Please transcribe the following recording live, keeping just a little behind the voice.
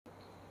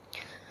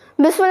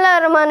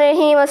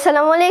Bismillahirrahmanirrahim.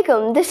 Assalamu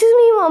alaikum. This is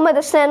me, Muhammad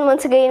Hasnain,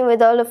 once again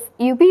with all of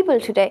you people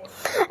today.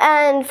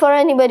 And for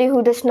anybody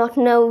who does not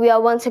know, we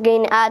are once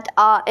again at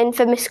our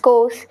infamous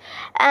course.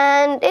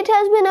 And it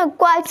has been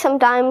quite some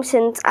time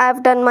since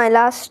I've done my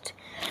last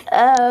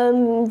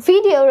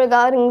video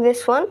regarding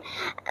this one.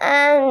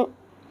 And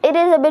it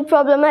is a bit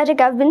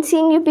problematic. I've been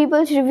seeing you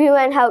people's review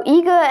and how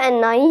eager and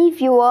naive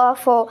you are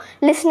for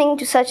listening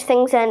to such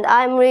things, and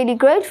I'm really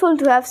grateful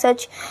to have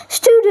such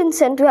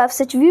students and to have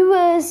such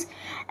viewers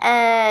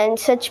and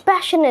such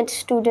passionate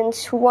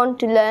students who want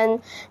to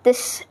learn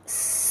this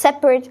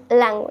separate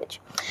language.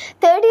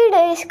 30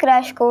 days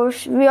crash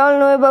course, we all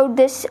know about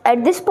this.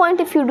 At this point,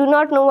 if you do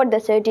not know what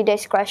the 30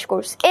 days crash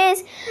course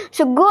is,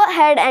 so go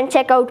ahead and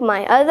check out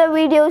my other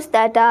videos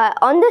that are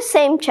on the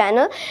same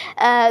channel.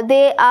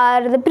 They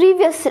are the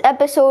previous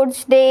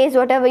episodes, days,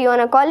 whatever you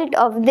want to call it,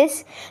 of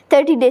this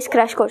 30 days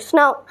crash course.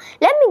 Now,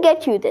 let me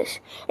get you this.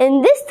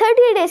 In this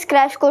 30 days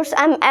crash course,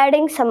 I'm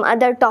adding some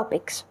other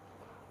topics.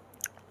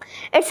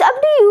 It's up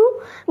to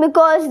you,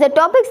 because the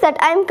topics that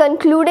I'm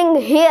concluding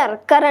here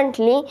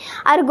currently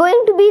are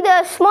going to be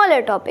the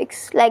smaller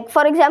topics, like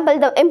for example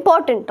the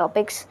important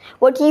topics,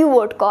 what you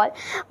would call.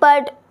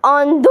 But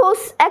on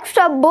those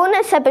extra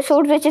bonus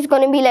episodes, which is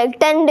going to be like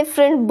 10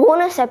 different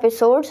bonus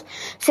episodes,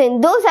 so in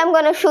those I'm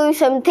going to show you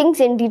some things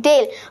in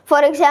detail.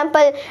 For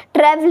example,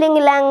 traveling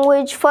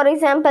language, for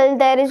example,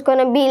 there is going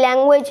to be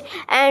language,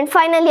 and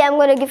finally I'm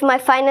going to give my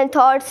final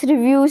thoughts,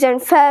 reviews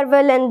and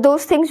farewell, and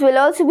those things will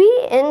also be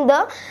in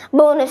the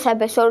bonus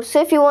episodes.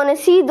 So if you want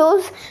to see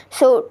those,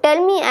 so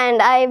tell me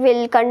and I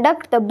will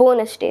conduct the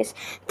bonus days.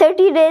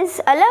 30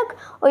 days alag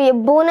और ये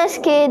bonus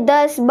के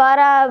 10,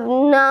 12,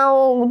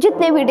 9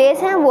 जितने भी days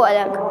हैं वो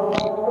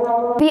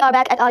अलग. We are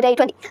back at our day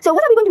 20. So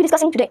what are we going to be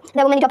discussing today?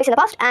 There were many topics in the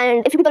past,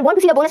 and if you people want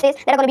to see the bonus days,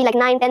 there are going to be like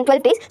 9, 10,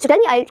 12 days. So tell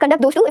me, I'll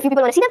conduct those too if you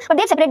people want to see them. But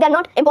they're separate, they're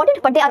not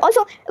important, but they are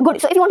also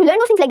good. So if you want to learn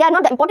those things, like they are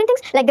not the important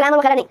things, like grammar,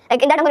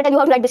 like in that I'm going to tell you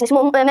how to write business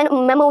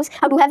memos,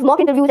 how to have mock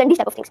interviews and these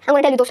type of things. I'm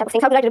going to tell you those type of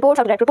things, how to write reports,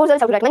 how to write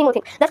proposals, how to write many more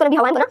things. That's going to be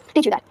how I'm going to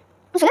teach you that.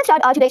 So let's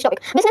start our today's topic.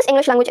 Business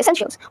English language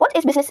essentials. What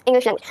is business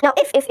English language? Now,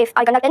 if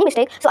I conduct any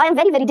mistake, so I am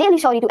very, very dearly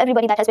sorry to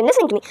everybody that has been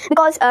listening to me,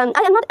 because I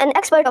am not an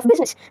expert of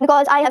business,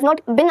 because I have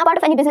not been a part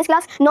of any business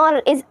class, nor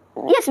is,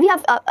 yes, we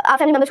have our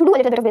family members who do a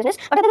little bit of business,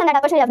 but other than that,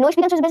 I personally have no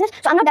experience with business,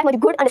 so I'm not that much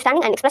good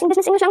understanding and expressing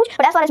business English language.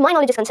 But as far as my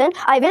knowledge is concerned,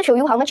 I will show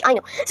you how much I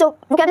know. So,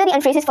 vocabulary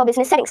and phrases for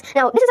business settings.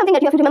 Now, this is something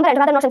that you have to remember, and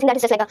rather not something that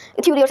is just like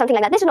a theory or something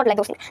like that. This is not like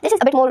those things. This is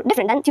a bit more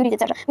different than theories,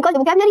 etc. Because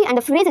the vocabulary and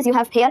the phrases you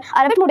have here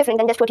are a bit more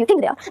different than just what you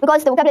think they are.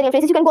 Because the vocabulary and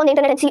phrases, you can go on the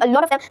internet and see a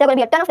lot of them. There are going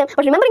to be a ton of them,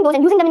 but remembering those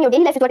and using them in your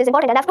daily life is what is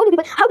important. And I've told you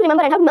people how to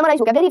remember and how to memorize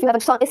vocabulary. If you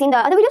haven't seen the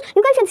other videos,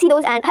 you guys can see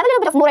those and have a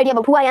little bit of more idea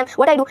about who I am,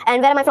 what I do,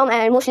 and where am I from,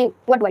 and mostly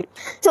what do I do.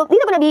 So these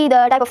are going to be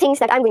the type of things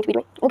that I'm going to be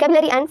doing.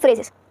 Vocabulary and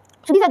phrases.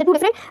 So these are the two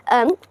different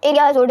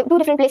areas or two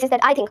different places that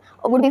I think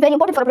would be very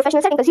important for a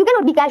professional setting, because you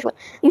cannot be casual.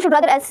 You should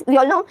rather, as we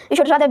all know, you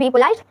should rather be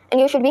polite and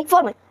you should be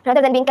formal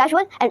rather than being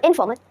casual and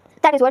informal.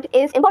 That is what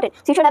is important.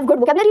 So you should have good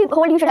vocabulary,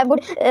 you should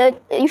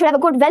have a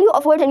good value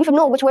of words, and you should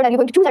know which word are you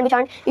going to choose and which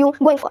aren't you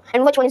going for,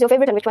 and which one is your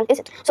favorite and which one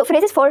isn't. So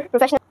phrases for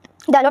professional.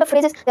 There are a lot of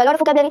phrases, there are a lot of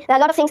vocabulary, there are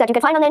a lot of things that you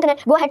can find on the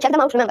internet. Go ahead, check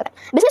them out, remember that.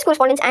 Business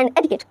correspondence and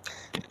etiquette.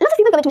 Lots of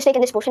people commit mistake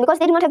in this portion because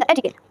they do not have the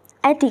etiquette.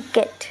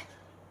 Etiquette.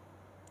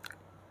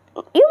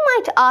 You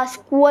might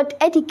ask what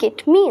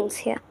etiquette means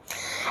here.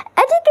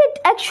 Etiquette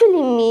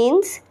actually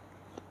means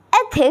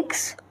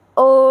ethics,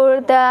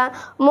 or the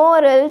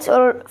morals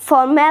or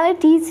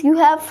formalities you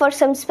have for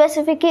some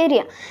specific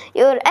area.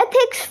 Your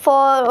ethics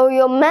or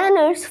your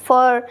manners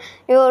for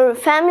your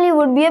family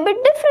would be a bit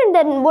different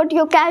than what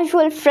your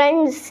casual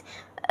friends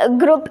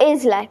group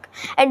is like.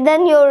 And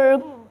then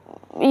your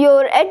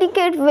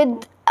etiquette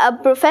with a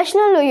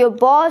professional or your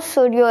boss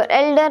or your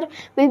elder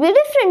will be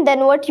different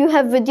than what you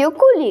have with your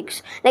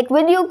colleagues. Like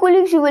with your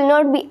colleagues, you will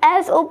not be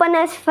as open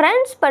as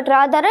friends, but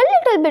rather a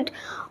little bit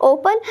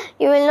open.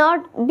 You will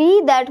not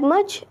be that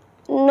much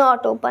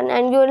not open,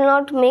 and you will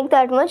not make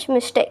that much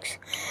mistakes.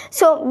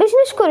 So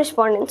business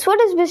correspondence. What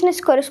is business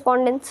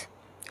correspondence?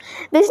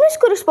 Business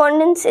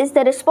correspondence is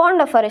the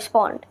respond of a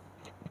respond.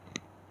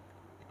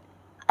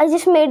 I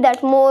just made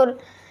that more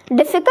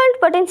difficult,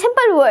 but in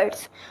simple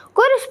words,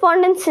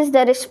 correspondence is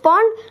the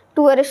respond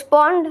to a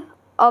respond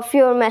of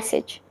your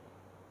message.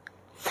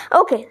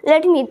 Okay,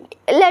 let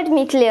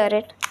me clear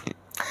it.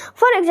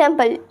 For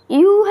example,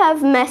 you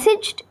have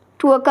messaged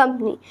to a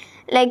company.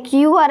 Like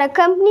you are a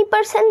company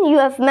person, you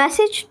have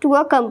messaged to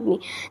a company.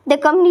 The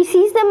company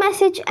sees the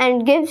message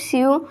and gives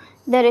you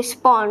the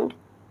respond,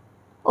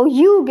 or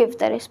you give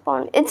the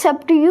respond. It's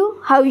up to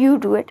you how you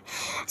do it.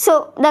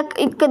 So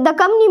the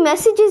company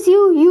messages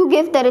you, you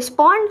give the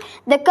respond.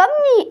 The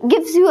company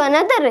gives you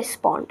another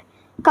respond.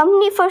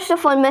 Company first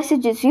of all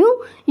messages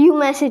you, you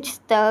message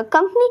the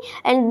company,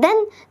 and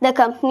then the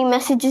company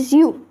messages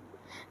you.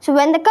 So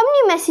when the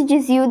company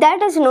messages you,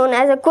 that is known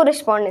as a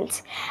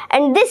correspondence.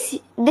 And this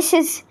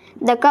is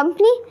the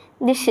company,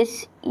 this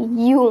is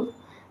you,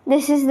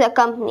 this is the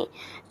company.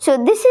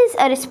 So this is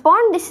a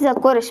respond, this is a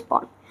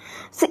correspond.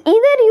 So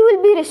either you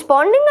will be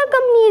responding a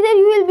company, either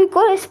you will be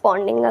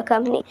corresponding a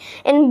company.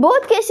 In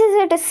both cases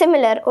it is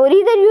similar, or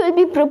either you will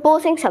be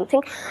proposing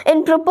something.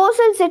 In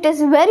proposals it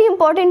is very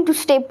important to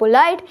stay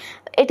polite,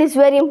 it is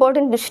very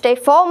important to stay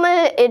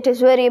formal, it is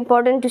very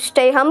important to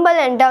stay humble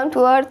and down to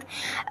earth,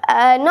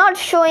 not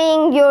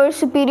showing your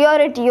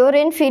superiority or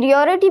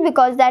inferiority,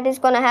 because that is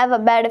going to have a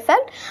bad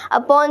effect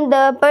upon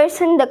the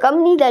person, the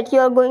company that you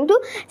are going to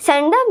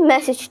send a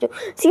message to.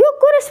 So your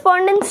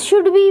correspondence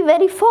should be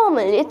very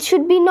formal, it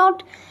should be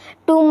not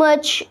too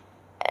much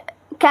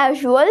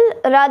casual,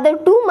 rather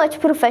too much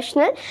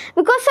professional,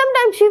 because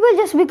sometimes people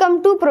just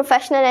become too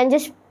professional and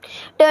just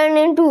turn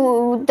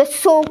into the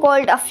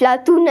so-called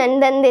Aflatun,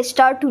 and then they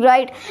start to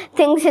write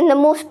things in the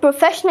most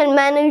professional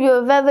manner you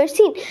have ever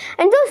seen,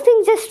 and those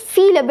things just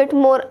feel a bit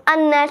more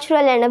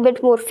unnatural and a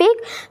bit more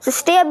fake. So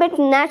stay a bit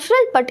natural,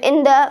 but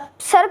in the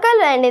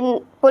circle and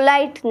in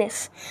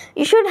politeness.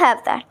 You should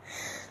have that.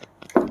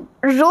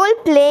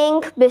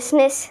 Role-playing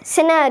business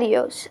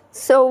scenarios.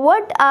 So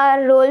what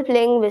are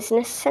role-playing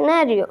business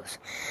scenarios?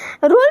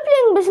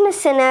 Role-playing business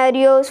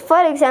scenarios,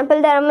 for example,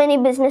 there are many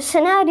business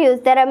scenarios,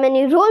 there are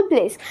many role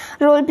plays.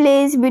 Role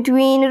plays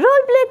between,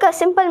 role play का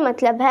simple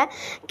मतलब है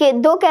कि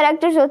दो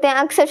characters होते हैं.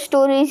 अक्सर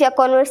stories या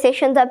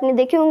conversations आपने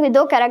देखे होंगे,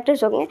 दो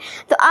characters होंगे,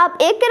 तो आप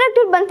एक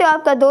character बनते हो,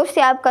 आपका दोस्त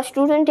या आपका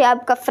student या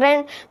आपका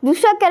friend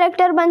दूसरा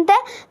character बनता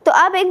है, तो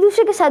आप एक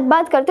दूसरे के साथ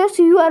बात करते हो.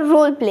 So you are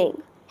role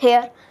playing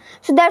here.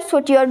 So that's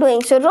what you are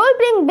doing. So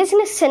role-playing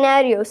business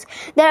scenarios.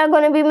 There are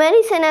going to be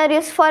many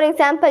scenarios. For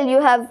example,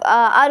 you have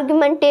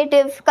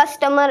argumentative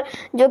customer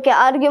जो कि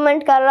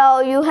argument कर रहा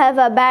हो. You have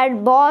a bad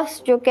boss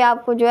जो कि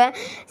आपको जो है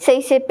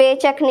सही से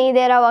paycheck नहीं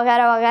दे रहा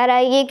वगैरह वगैरह.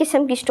 ये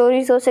किस्म की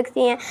stories हो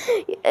सकती हैं.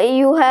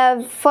 You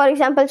have, for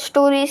example,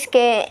 stories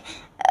के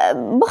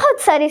बहुत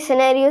सारे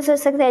सिनेरियोज हो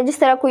सकते हैं, जिस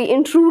तरह कोई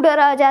इंट्रूडर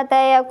आ जाता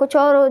है या कुछ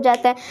और हो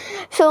जाता है.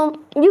 So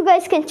you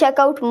guys can check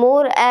out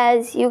more,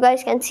 as you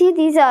guys can see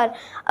these are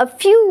a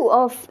few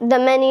of the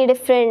many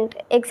different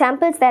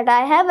examples that I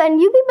have,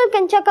 and you people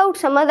can check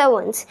out some other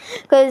ones,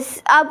 because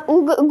आप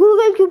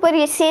Google के ऊपर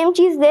ये same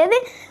चीज़ दे दें,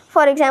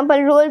 for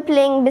example role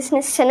playing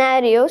business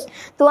scenarios,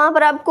 तो वहाँ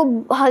पर आपको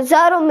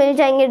हज़ारों मिल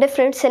जाएंगे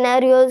डिफरेंट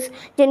सिनेरियोज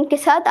जिनके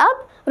साथ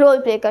आप रोल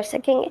प्ले कर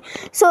सकेंगे.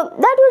 So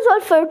that was all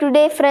for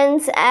today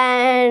friends,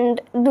 and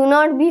do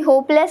not be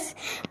hopeless,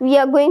 we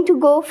are going to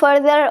go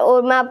further.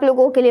 और मैं आप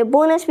लोगों के लिए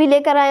बोनस भी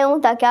लेकर आया हूँ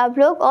ताकि आप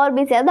लोग और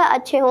भी ज़्यादा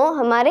अच्छे हों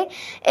हमारे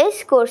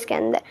इस कोर्स के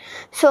अंदर.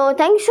 So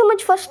thank you so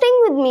much for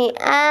staying with me,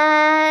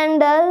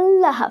 and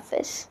अल्लाह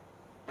हाफिज़.